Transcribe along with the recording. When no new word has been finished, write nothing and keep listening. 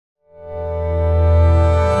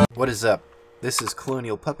What is up? This is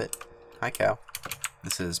Colonial Puppet. Hi, Cow.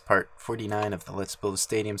 This is part 49 of the Let's Build a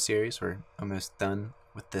Stadium series. We're almost done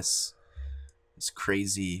with this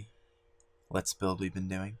crazy Let's Build we've been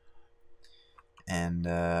doing. And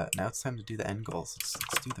now it's time to do the end goals.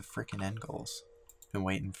 Let's do the frickin' end goals. Been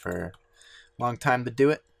waiting for a long time to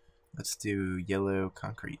do it. Let's do yellow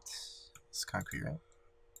concrete. It's concrete, right?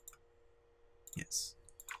 Yes.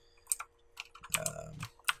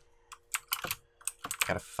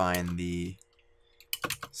 Gotta find the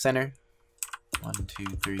center. 1, 2,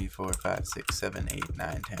 3, 4, 5, 6, 7, 8,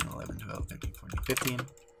 9, 10, 11, 12, 13, 14, 15.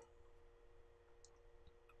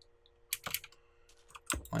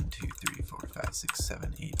 1, 2, 3, 4, 5, 6,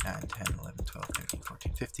 7, 8, 9, 10, 11, 12, 13,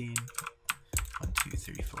 14, 15. 1, 2,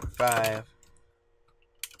 3, 4, 5.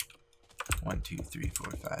 1, 2, 3,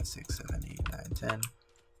 4, 5, 6, 7, 8, 9, 10. 1,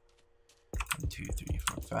 2, 3,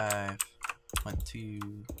 4, 5. 1, 2,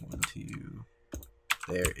 1, 2.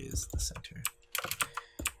 There is the center.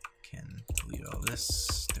 Can delete all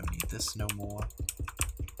this. Don't need this no more.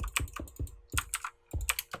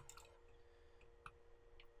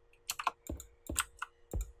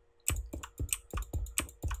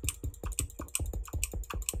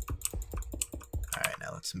 Alright, now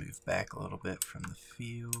let's move back a little bit from the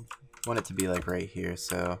field. I want it to be like right here,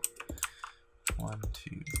 so 1, 2,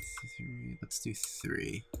 3. Let's do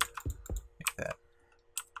 3. Like that.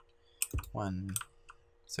 1.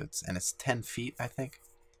 So it's 10 feet, I think.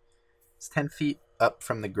 It's 10 feet up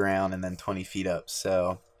from the ground and then 20 feet up.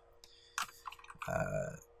 So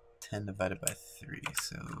 10 divided by 3.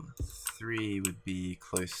 So 3 would be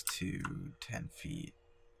close to 10 feet.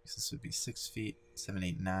 So this would be 6 feet, 7,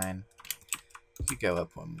 8, 9. We could go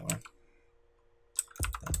up one more. Then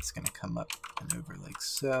it's going to come up and over like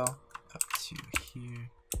so, up to here.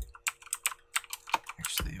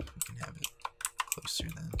 Actually, we can have it closer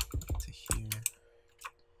then, up to here.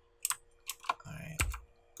 Alright.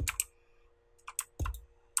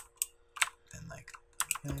 Then like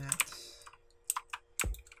that.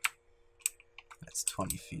 That's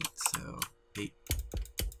 20 feet, so 8.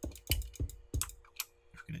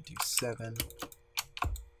 We're going to do 7.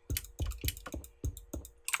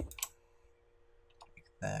 Like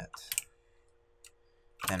that.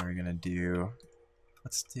 Then we're going to do,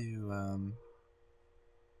 let's do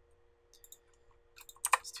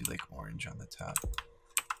like orange on the top.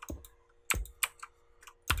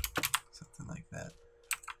 Something like that.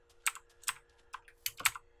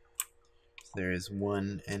 So there is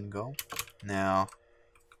one end goal. Now,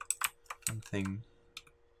 one thing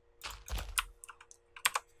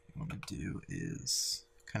I want to do is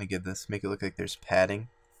kind of give this, make it look like there's padding.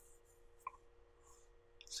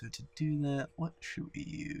 So to do that, what should we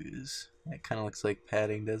use? That kind of looks like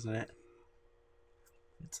padding, doesn't it?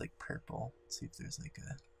 It's like purple. Let's see if there's like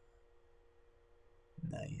a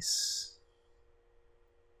nice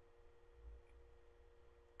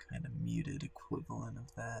kind of muted equivalent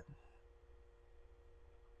of that.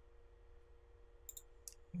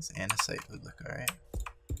 This andesite would look alright.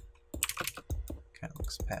 Kind of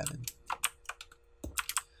looks padded.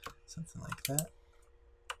 Something like that.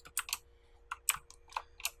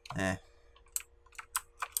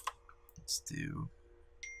 Let's do.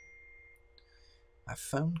 My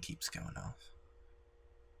phone keeps going off.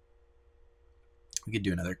 We could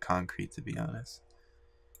do another concrete, to be honest.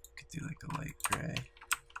 We could do like a light gray.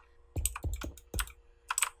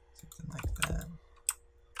 Something like that.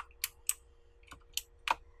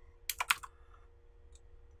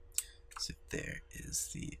 So there is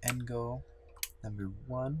the end goal, number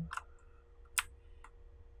 1.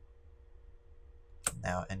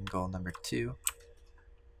 Now end goal number 2.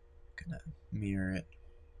 Gonna mirror it,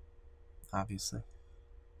 obviously.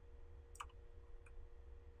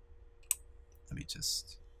 Let me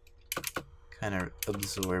just kind of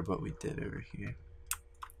absorb what we did over here.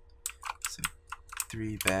 So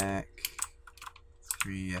 3 back,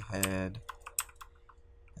 3 ahead,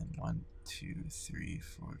 and 1, 2, 3,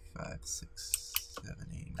 4, 5, 6, 7,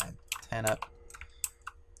 8, 9, 10 up.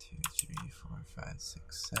 2, 3, 4, 5,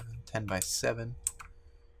 6, 7, 10 by 7.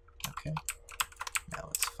 Okay. Now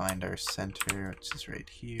let's find our center, which is right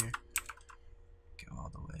here. Go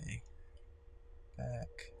all the way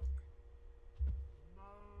back.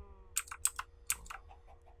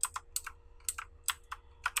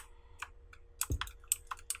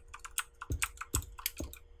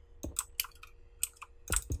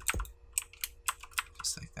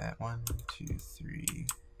 Just like that. 1, 2, 3.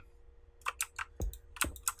 So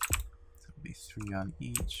it'll be 3 on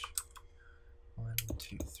each. 1,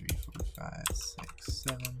 2, 3, 4, 5, 6,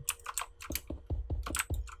 7.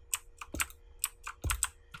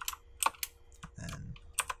 Then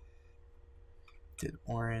did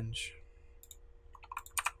orange.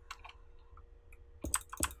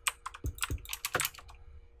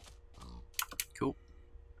 Cool.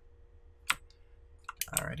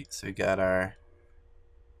 Alrighty, so we got our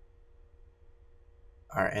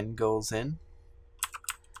end goals in.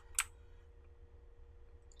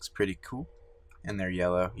 Looks pretty cool. And they're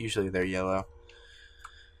yellow. Usually they're yellow.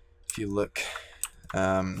 If you look.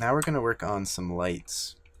 Now we're going to work on some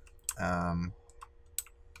lights.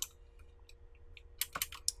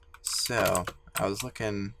 So I was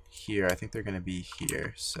looking here. I think they're going to be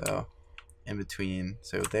here. So in between.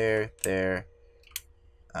 So there, there,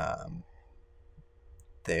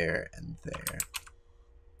 there, and there.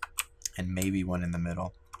 And maybe one in the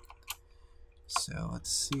middle. So let's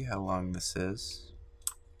see how long this is.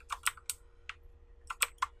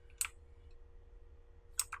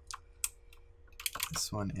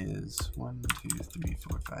 This one is 1, 2, 3,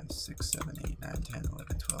 4, 5, 6, 7, 8, 9, 10,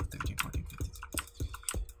 11, 12, 13, 14, 15,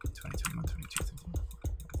 20, 21, 22, 23, 24,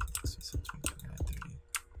 25, 26, 27, 28,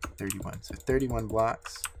 30, 31. So 31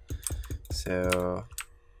 blocks. So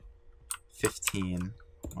 15.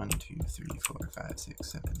 1, 2, 3, 4, 5,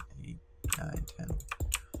 6, 7, 8, 9, 10,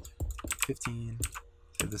 15.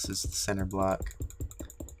 So this is the center block.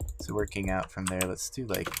 So working out from there, let's do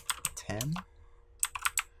like 10.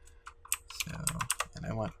 So, and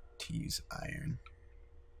I want to use iron.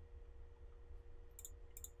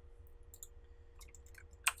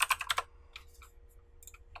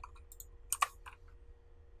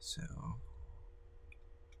 So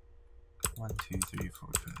 1, 2, 3, 4,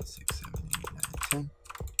 5, 6, 7, 8, 9, 10.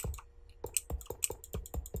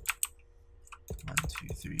 1,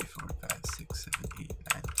 2, 3, 4, 5, 6, 7, 8,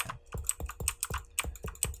 9, 10.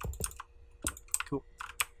 Cool.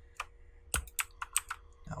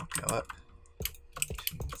 Now we'll go up. 1,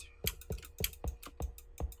 2, 3.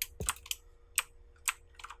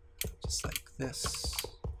 Just like this.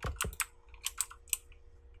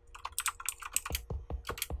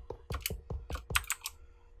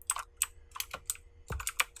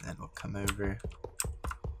 Then we'll come over.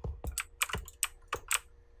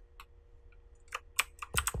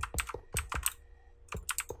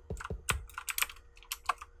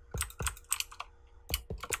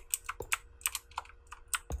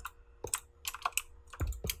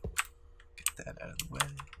 Get that out of the way.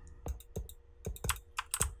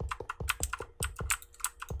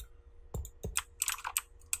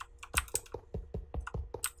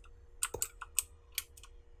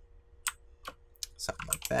 Something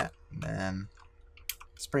like that. And then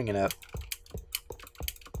let's bring it up.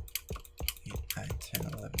 8, 9, 10,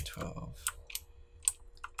 11, 12.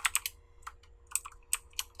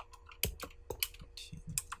 14.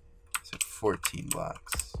 So 14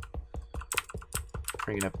 blocks.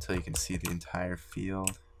 Bring it up until you can see the entire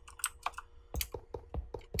field.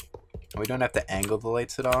 We don't have to angle the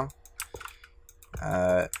lights at all.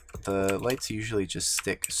 The lights usually just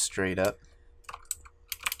stick straight up.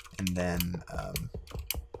 And then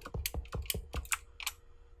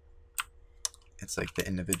it's like the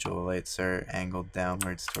individual lights are angled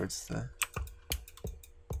downwards towards the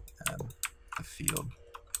field.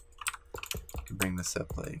 You can bring this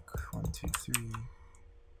up like 1, 2, 3,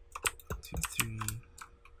 2, 3,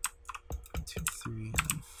 1, 2, 3,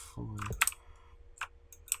 and 4.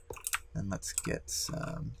 And let's get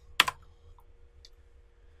some.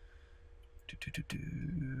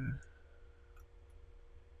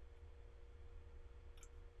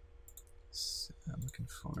 So I'm looking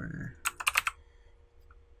for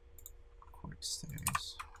quartz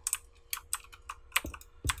stairs.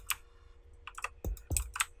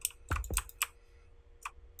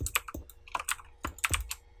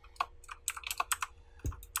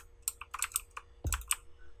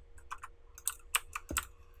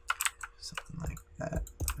 Something like that.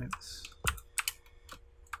 Oops.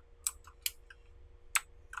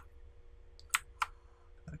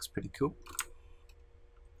 That looks pretty cool.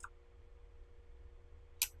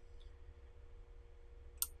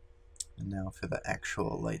 And now for the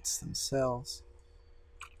actual lights themselves,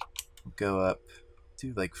 we'll go up,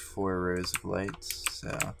 do like 4 rows of lights. So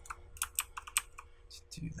to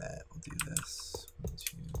do that, we'll do this. 1,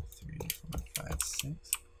 2, 3, 4, 5,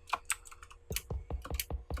 6.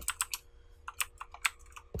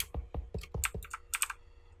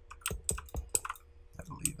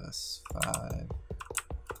 That'll leave us 5.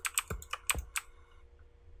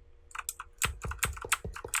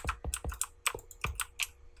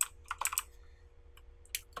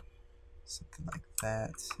 Something like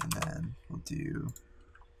that, and then we'll do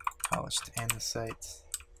polished andesite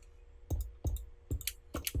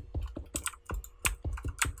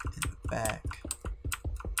in the back.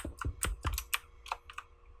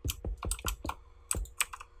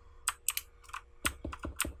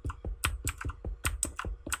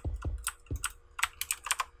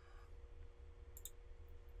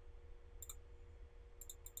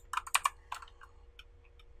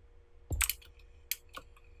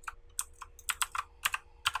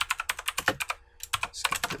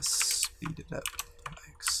 just speed it up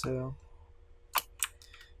like so.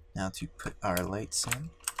 Now to put our lights in,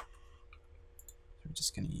 we're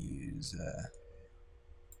just going to use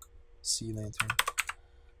sea lantern.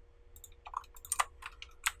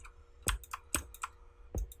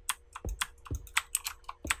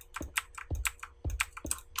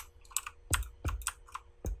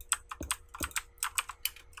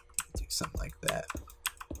 Do something like that.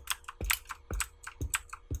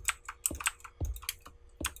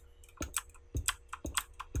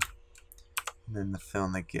 And then to fill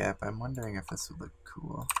in the gap, I'm wondering if this would look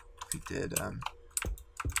cool if we did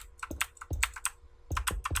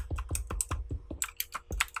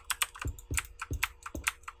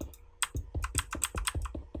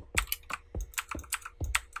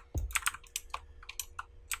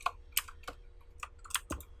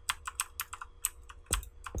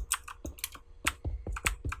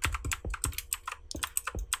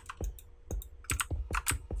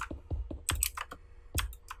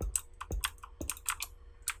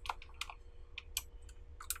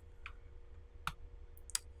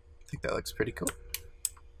I think that looks pretty cool.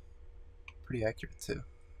 Pretty accurate too.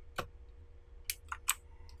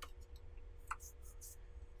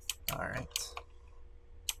 Alright.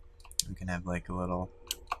 We can have like a little,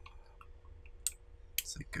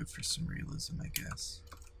 let's like go for some realism, I guess.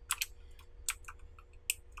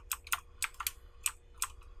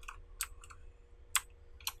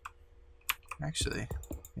 Actually,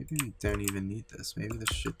 maybe we don't even need this. Maybe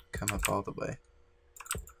this should come up all the way.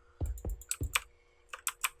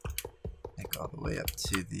 All the way up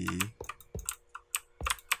to the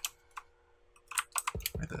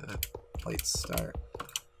where the lights start,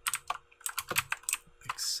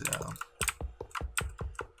 like so.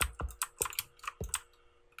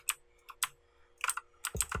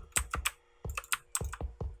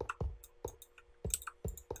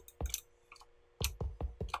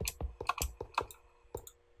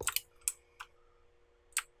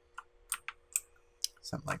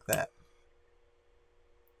 Something like that.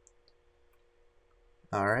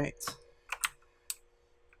 All right.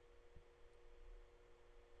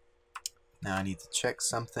 Now I need to check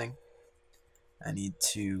something. I need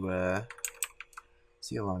to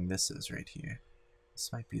see how long this is right here.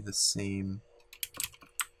 This might be the same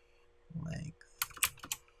length.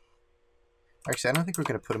 Actually, I don't think we're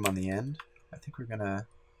going to put them on the end. I think we're going to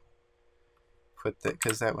put that,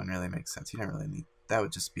 because that one really makes sense. You don't really need, that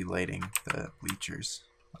would just be lighting the bleachers,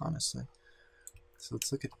 honestly. So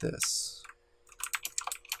let's look at this.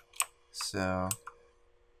 So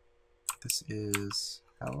this is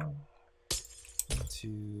how long? 1,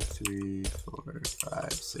 2, 3, 4,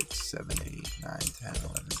 5, 6, 7, 8, 9, 10,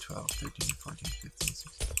 11, 12, 13, 14, 15,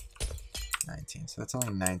 16, 19. So that's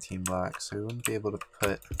only 19 blocks. So we wouldn't be able to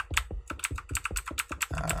put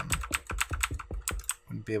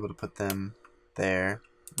them there.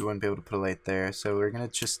 We wouldn't be able to put a light there. So we're gonna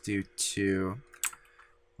just do 2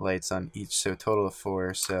 lights on each. So a total of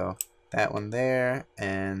 4. So that one there,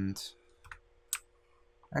 and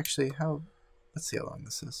actually, let's see how long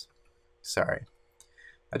this is. Sorry.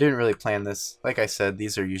 I didn't really plan this. Like I said,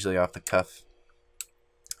 these are usually off the cuff.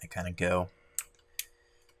 I kind of go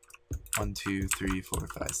 1, 2, 3, 4,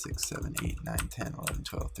 5, 6, 7, 8, 9, 10, 11,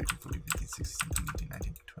 12, 13, 14, 15, 16, 17, 18,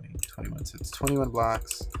 19, 20, 21. So it's 21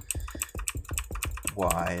 blocks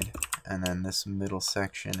wide. And then this middle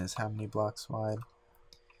section is how many blocks wide?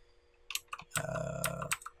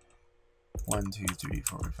 1, 2, 3,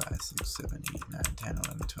 4, 5, 6, 7, 8, 9, 10,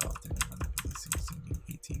 11, 12, 13, 14, 15, 16, 17,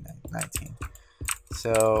 18, 19.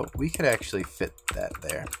 So we could actually fit that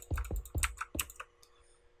there.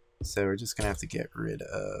 So we're just going to have to get rid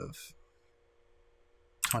of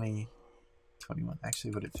 20, 21.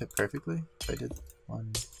 Actually, would it fit perfectly if I did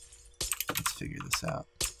one? Let's figure this out.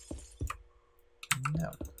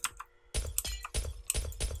 No.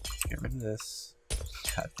 Let's get rid of this.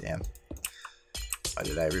 God damn. Why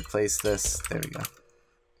did I replace this? There we go.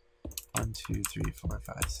 1, 2, 3, 4,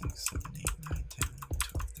 5, 6, 7, 8, 9, 10,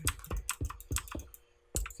 12, 13, 14.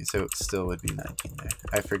 Okay, so it still would be 19 there.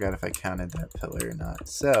 I forgot if I counted that pillar or not.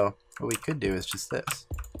 So what we could do is just this.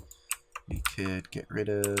 We could get rid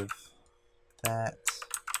of that,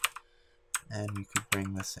 and we could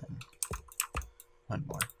bring this in. One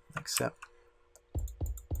more, like so.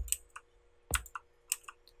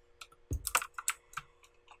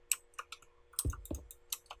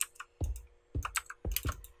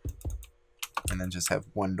 And then just have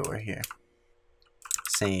one door here.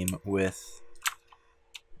 Same with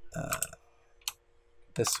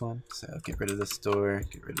this one. So get rid of this door,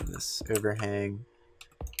 get rid of this overhang,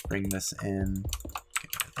 bring this in,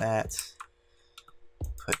 get rid of that,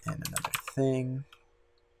 put in another thing.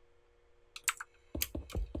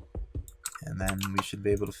 And then we should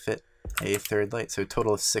be able to fit a third light. So a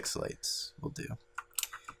total of 6 lights will do.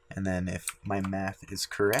 And then if my math is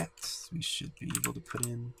correct, we should be able to put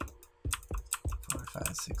in 4,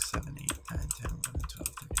 5, 6, 7, 8, 9, 10, 11, 12,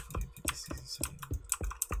 13, 14, 15, 16, 17,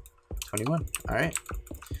 21. Alright.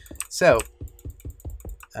 So,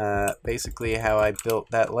 basically how I built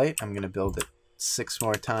that light, I'm going to build it 6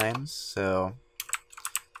 more times. So,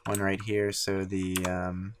 one right here. So the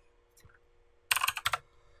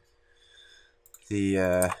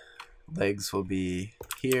legs will be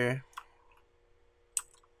here,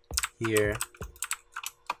 here,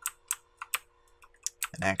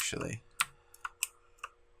 and actually,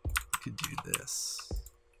 I could do this.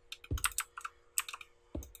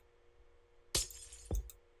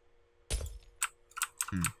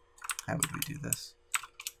 How would we do this?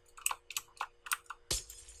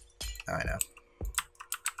 Oh, I know.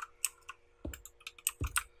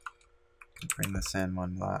 Can bring this in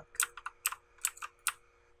 1 block.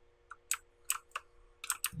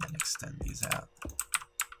 And then extend these out.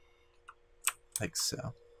 Like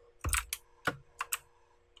so.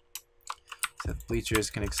 So the bleachers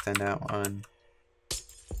can extend out 1.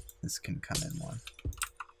 This can come in 1.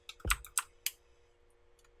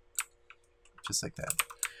 Just like that.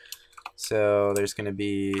 So there's going to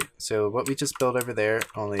be, so what we just built over there,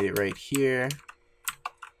 only right here,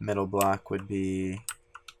 middle block would be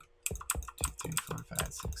 2, 3, 4,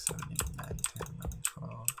 5, 6, 7, 8, 9, 10, 11,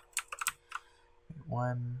 12.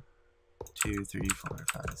 1, 2, 3, 4,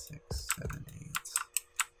 5, 6, 7, 8.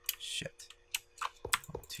 Shit.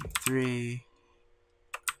 1, 2, 3.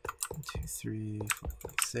 1, 2, 3, 4,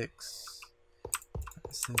 5, 6.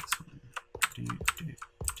 5, 6. 1,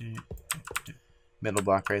 middle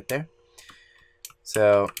block right there.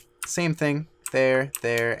 So same thing there,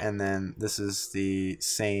 there, and then this is the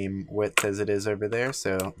same width as it is over there,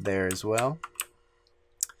 so there as well.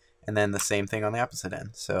 And then the same thing on the opposite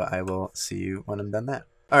end. So I will see you when I'm done that.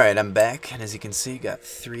 Alright, I'm back, and as you can see, got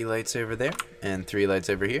 3 lights over there and 3 lights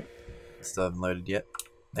over here. Still haven't loaded yet.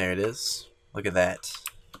 There it is. Look at that.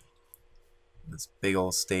 This big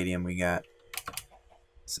old stadium we got.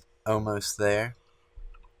 It's almost there.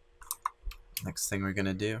 Next thing we're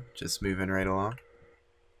gonna do, just moving right along.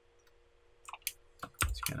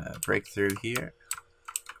 Just gonna break through here.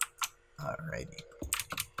 Alrighty.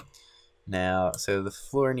 Now, so the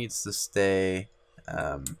floor needs to stay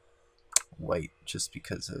white just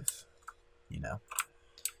because of, you know,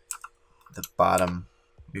 the bottom.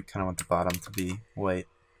 We kind of want the bottom to be white.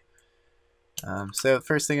 So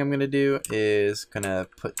first thing I'm gonna do is gonna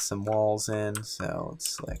put some walls in. So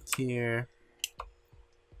let's select here.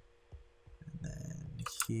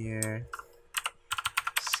 Here,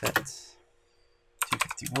 set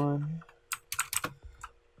 251,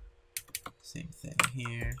 same thing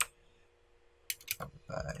here, followed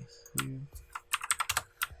by here,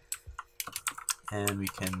 and we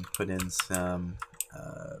can put in some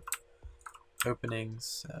openings,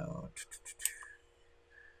 so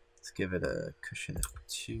let's give it a cushion of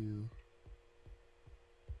 2,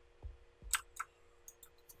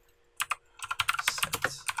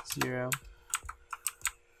 set 0.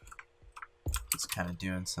 Just kind of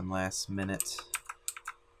doing some last minute.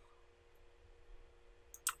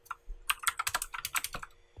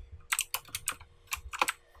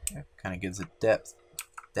 Yeah, kind of gives it depth.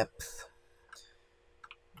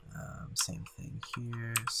 Same thing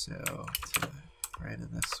here. So to the right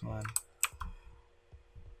of this one.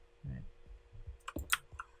 Right.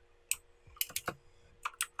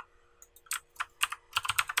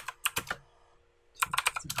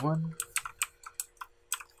 251.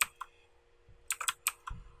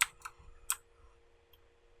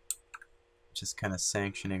 Just kind of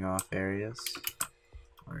sanctioning off areas,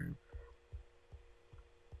 or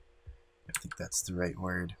I think that's the right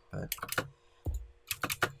word, but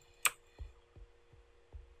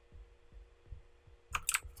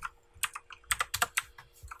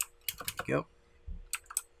there we go.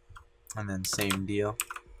 And then same deal.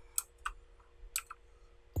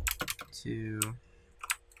 2.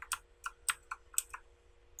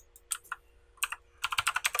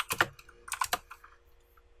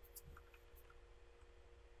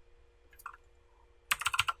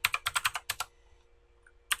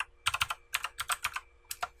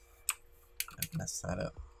 Mess that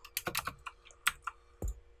up.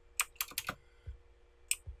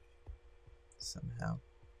 Somehow.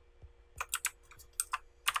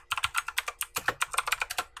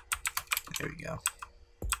 There we go.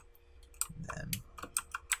 And then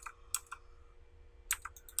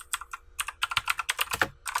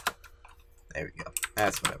there we go.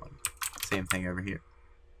 That's what I want. Same thing over here.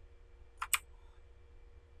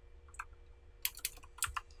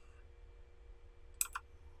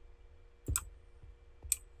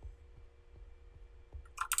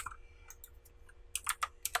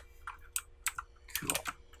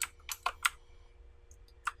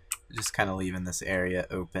 just kind of leaving this area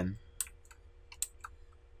open,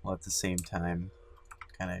 while at the same time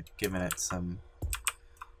kind of giving it some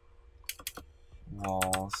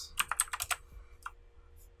walls.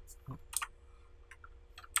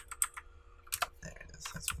 There it is,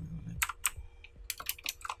 that's what we wanted.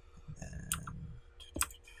 And then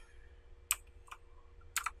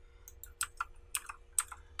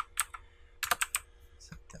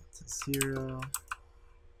set that to 0.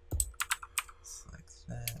 Select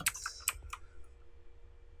that.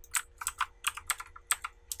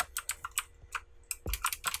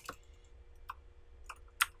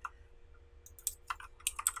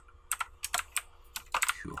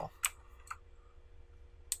 Cool.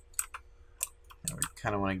 Now we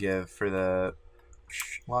kind of want to give for the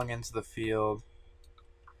long ends of the field,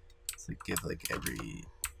 so give like every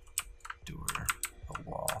door a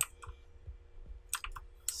wall.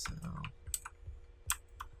 So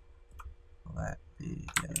will that be,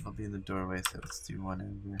 yeah, it'll be in the doorway, so let's do one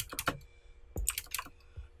over.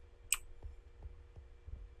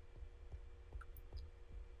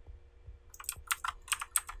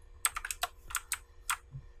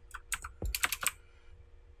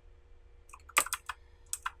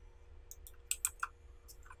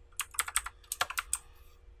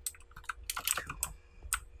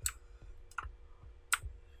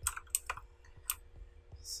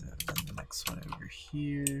 So then the next one over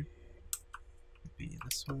here would be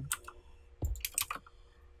this one.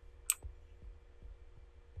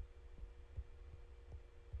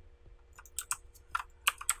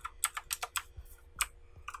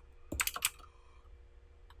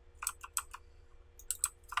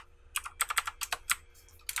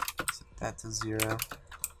 Set that to 0. Alright,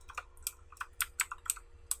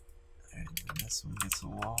 and this one gets a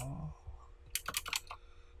wall.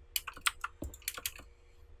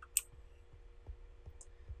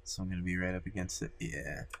 So I'm going to be right up against it.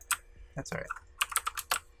 Yeah, that's alright.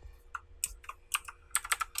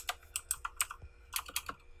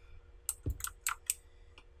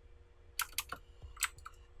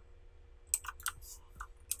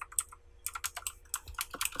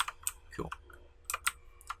 Cool.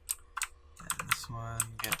 And this one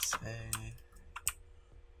gets a thing,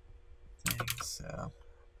 so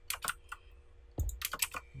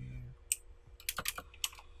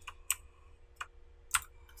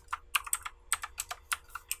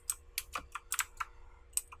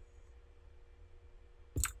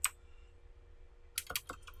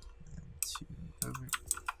over.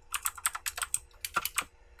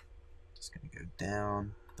 Just gonna go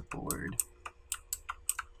down the board.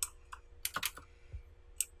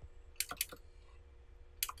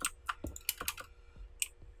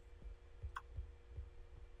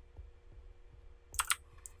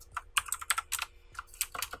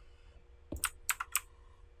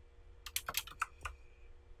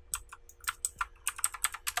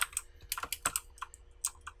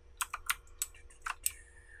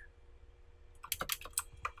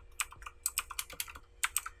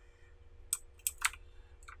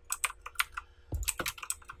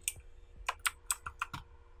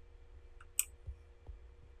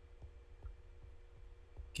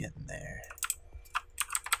 Getting there.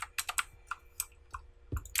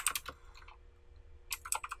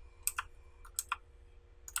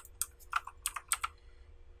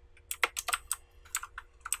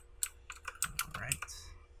 All right.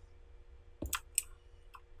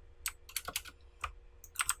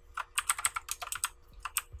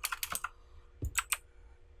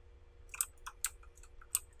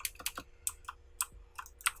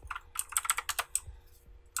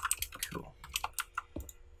 Cool.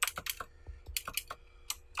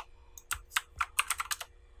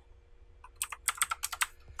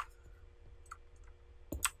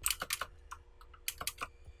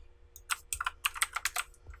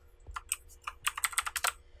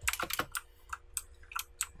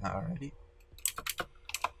 Alrighty.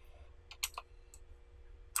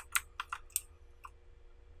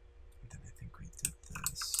 Then I think we did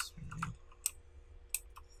this.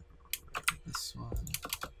 Maybe this one.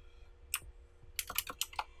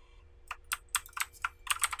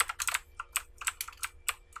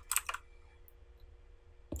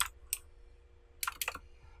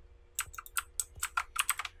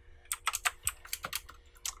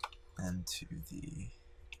 And to the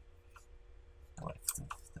left of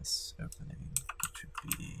this opening, which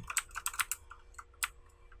would be,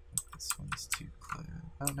 this one's too close.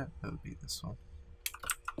 Oh no, that would be this one.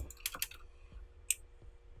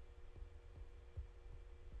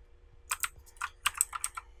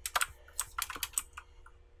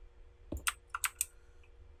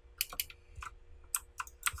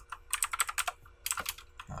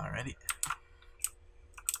 Alrighty.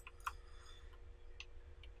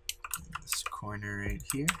 corner right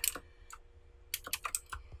here.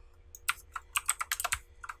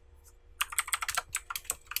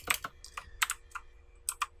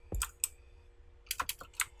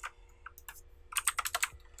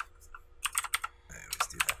 I always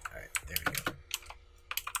do that. Alright, there we go.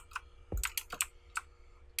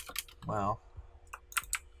 Well,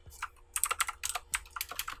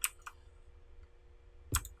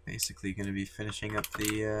 basically going to be finishing up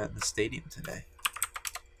the stadium today.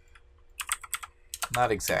 Not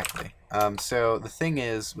exactly. So the thing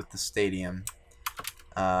is with the stadium,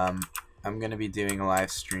 I'm going to be doing a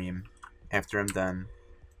live stream after I'm done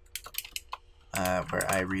where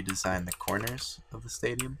I redesign the corners of the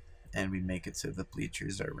stadium and we make it so the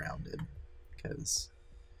bleachers are rounded. Because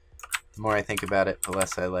the more I think about it, the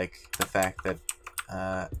less I like the fact that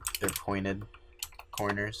they're pointed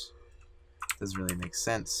corners. Doesn't really make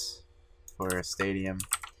sense for a stadium,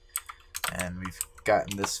 and we've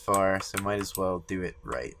gotten this far, so might as well do it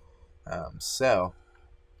right.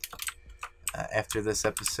 After this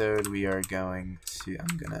episode, we are going to,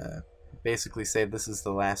 I'm gonna basically say this is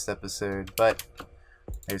the last episode, but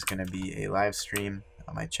there's gonna be a live stream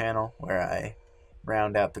on my channel where I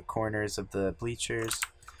round out the corners of the bleachers.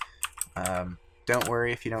 Don't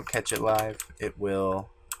worry if you don't catch it live. It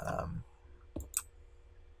will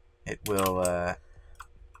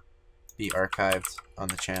be archived on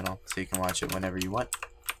the channel, so you can watch it whenever you want,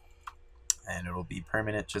 and it will be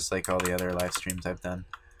permanent, just like all the other live streams I've done.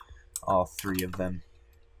 All 3 of them,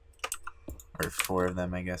 or 4 of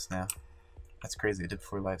them, I guess now. That's crazy. I did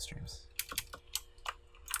 4 live streams.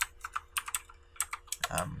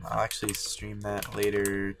 I'll actually stream that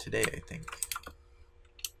later today, I think.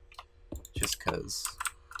 Just cause,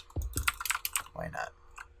 why not?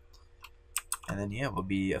 And then yeah, we'll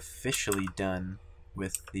be officially done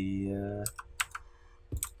with the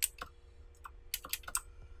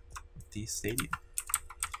stadium.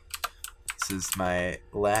 This is my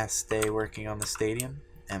last day working on the stadium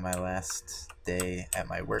and my last day at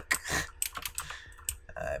my work.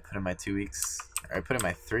 I put in my 2 weeks, or I put in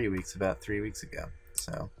my 3 weeks about 3 weeks ago.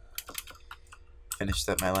 So finished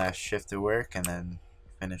up my last shift of work and then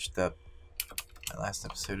finished up my last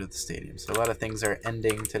episode of the stadium. So a lot of things are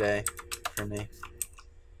ending today for me,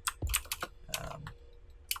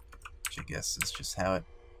 which I guess is just how it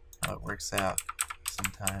works out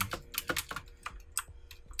sometimes.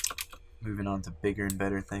 Moving on to bigger and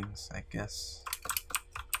better things, I guess.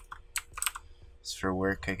 As for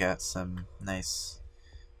work, I got some nice,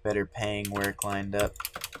 better paying work lined up.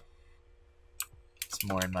 It's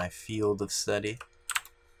more in my field of study,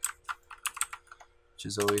 which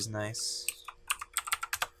is always nice.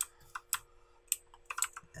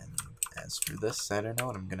 And as for this, I don't know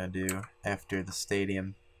what I'm gonna do after the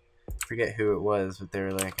stadium. I forget who it was, but they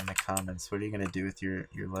were like in the comments, what are you gonna do with your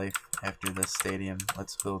life after this stadium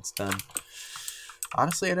Let's Build's done?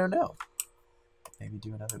 Honestly, I don't know. Maybe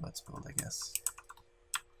do another Let's Build, I guess.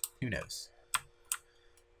 Who knows?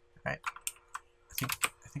 Alright.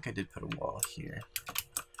 I think I did put a wall here.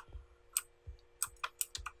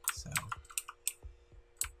 So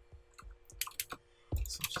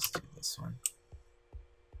let's just do this one.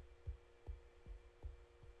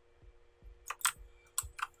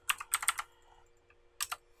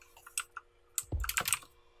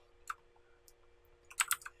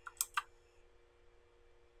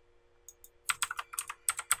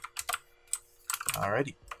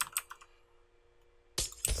 Alrighty.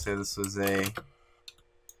 So this was a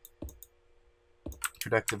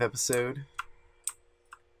productive episode.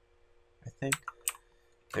 I think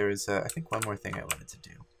there was I think one more thing I wanted to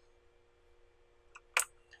do.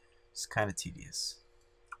 It's kind of tedious,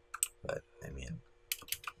 but I mean,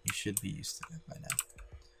 you should be used to it by now.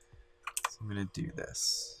 So I'm gonna do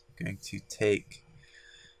this. I'm going to take.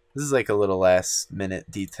 This is like a little last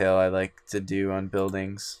minute detail I like to do on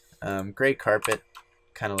buildings. Gray carpet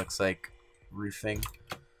kind of looks like roofing.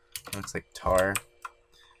 It looks like tar.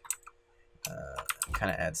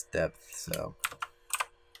 Kind of adds depth, so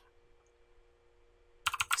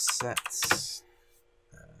sets.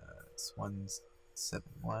 It's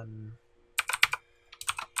 171.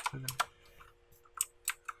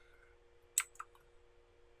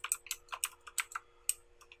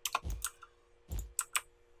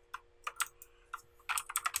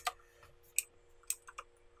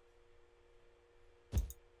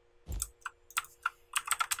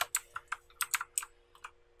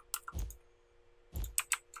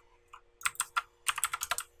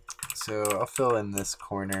 So I'll fill in this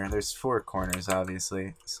corner. There's 4 corners,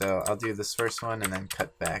 obviously. So I'll do this first one and then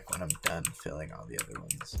cut back when I'm done filling all the other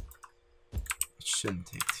ones. It shouldn't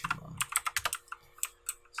take too long.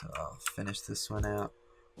 So I'll finish this one out.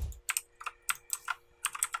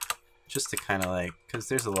 just to kind of like, because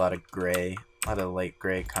there's a lot of gray, a lot of light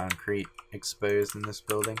gray concrete exposed in this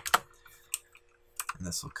building. And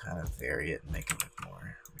this will kind of vary it and make it look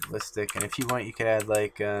more realistic. And if you want, you could add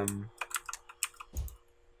like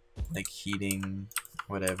heating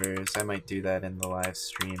whatever. So I might do that in the live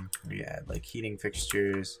stream, where you add like heating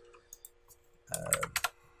fixtures,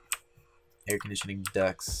 air conditioning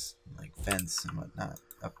ducts, like vents and whatnot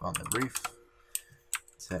up on the roof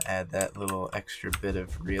to add that little extra bit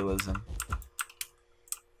of realism.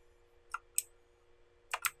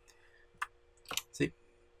 See?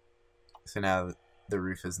 So now the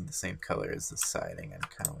roof isn't the same color as the siding, and it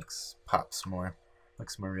kind of pops more,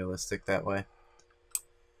 looks more realistic that way.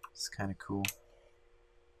 It's kind of cool.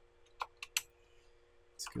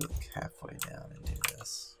 Let's go like halfway down and do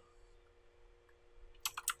this.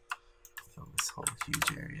 Fill this whole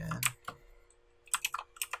huge area in.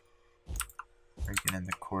 Breaking in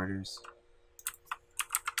the quarters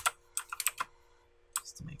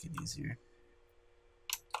just to make it easier.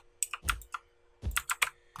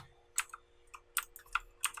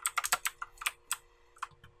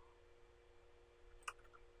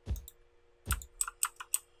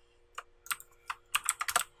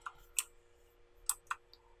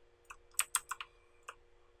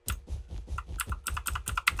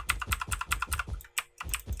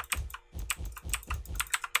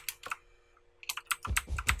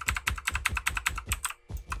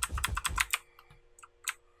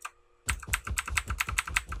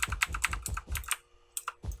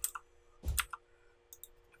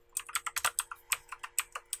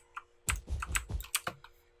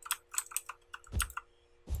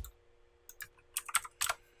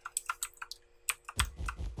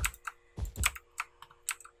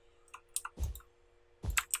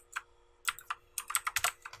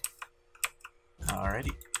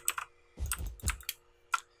 Alrighty.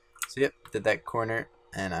 So yep, did that corner,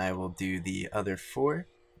 and I will do the other 4,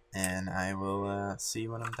 and I will see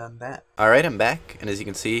when I'm done that. Alright, I'm back, and as you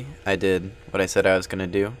can see, I did what I said I was going to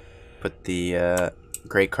do. Put the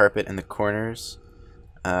gray carpet in the corners.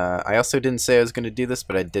 I also didn't say I was going to do this,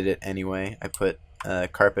 but I did it anyway. I put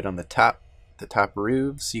carpet on the top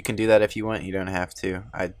roofs. You can do that if you want, you don't have to.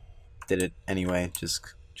 I did it anyway,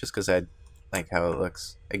 just because I like how it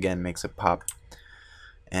looks. Again, makes it pop.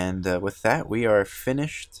 And with that, we are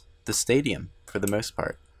finished the stadium for the most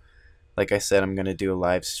part. Like I said, I'm going to do a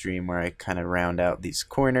live stream where I kind of round out these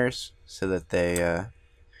corners so that they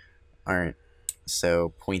aren't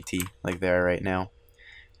so pointy like they are right now.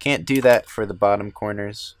 Can't do that for the bottom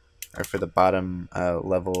corners or for the bottom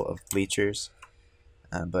level of bleachers,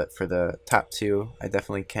 but for the top 2, I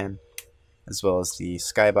definitely can, as well as the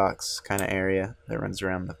skybox kind of area that runs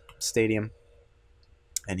around the stadium.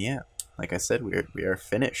 And yeah, like I said, we are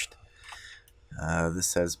finished.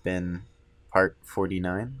 This has been part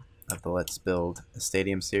 49 of the Let's Build a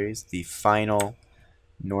Stadium series, the final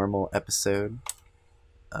normal episode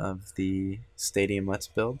of the Stadium Let's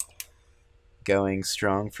Build. Going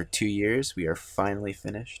strong for 2 years. We are finally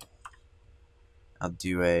finished. I'll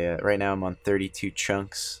do a right now I'm on 32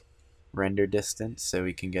 chunks render distance, so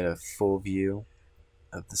we can get a full view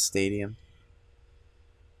of the stadium.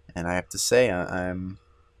 And I have to say, I'm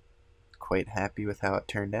quite happy with how it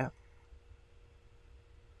turned out.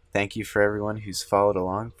 Thank you for everyone who's followed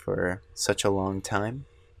along for such a long time.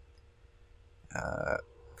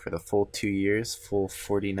 For the full 2 years, full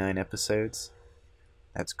 49 episodes.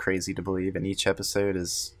 That's crazy to believe, and each episode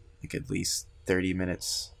is like at least 30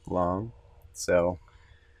 minutes long. So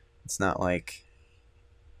it's not like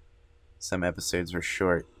some episodes were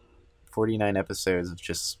short. 49 episodes of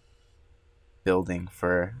just building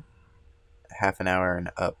for half an hour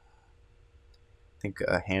and up. I think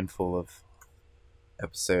a handful of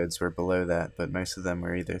episodes were below that, but most of them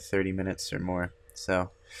were either 30 minutes or more.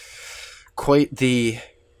 So quite the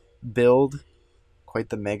build, quite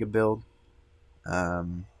the mega build.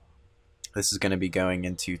 This is going to be going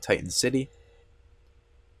into Titan City.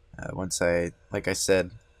 Once I, like I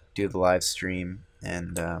said, do the live stream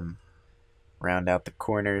and round out the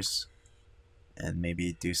corners and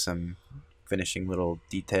maybe do some finishing little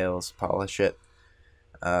details, polish it.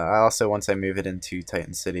 I also, once I move it into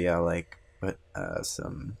Titan City, I'll like put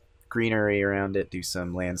some greenery around it, do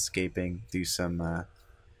some landscaping, do some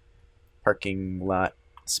parking lot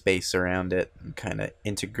space around it, and kind of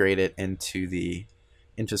integrate it into the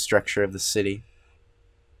infrastructure of the city.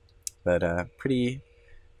 But pretty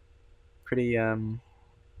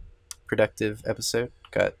productive episode.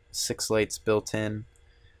 Got 6 lights built in,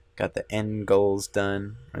 got the end goals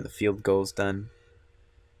done, or the field goals done,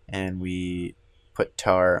 and we put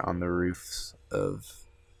tar on the roofs of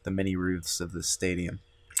the many roofs of the stadium.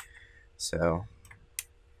 So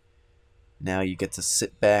Now you get to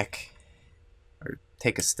sit back or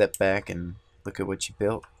take a step back and look at what you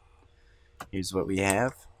built. Here's what we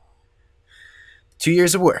have. 2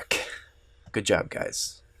 years of work. Good job,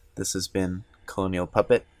 guys. This has been Colonial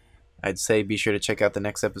Puppet. I'd say be sure to check out the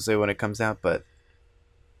next episode when it comes out, but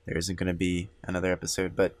there isn't going to be another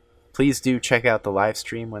episode. But please do check out the live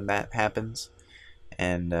stream when that happens.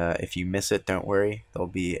 And if you miss it, don't worry. There'll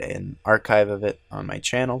be an archive of it on my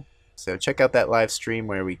channel. So check out that live stream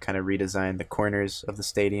where we kind of redesigned the corners of the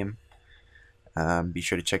stadium. Be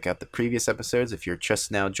sure to check out the previous episodes if you're just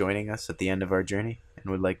now joining us at the end of our journey and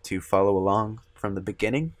would like to follow along from the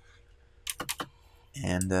beginning.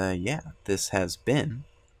 And yeah, this has been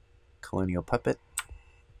Colonial Puppet.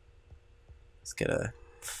 Let's get a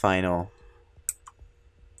final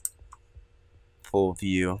full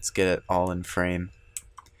view. Let's get it all in frame.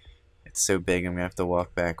 It's so big I'm gonna have to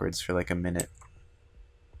walk backwards for like a minute.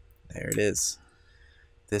 There it is.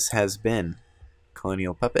 This has been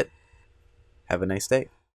Colonial Puppet. Have a nice day.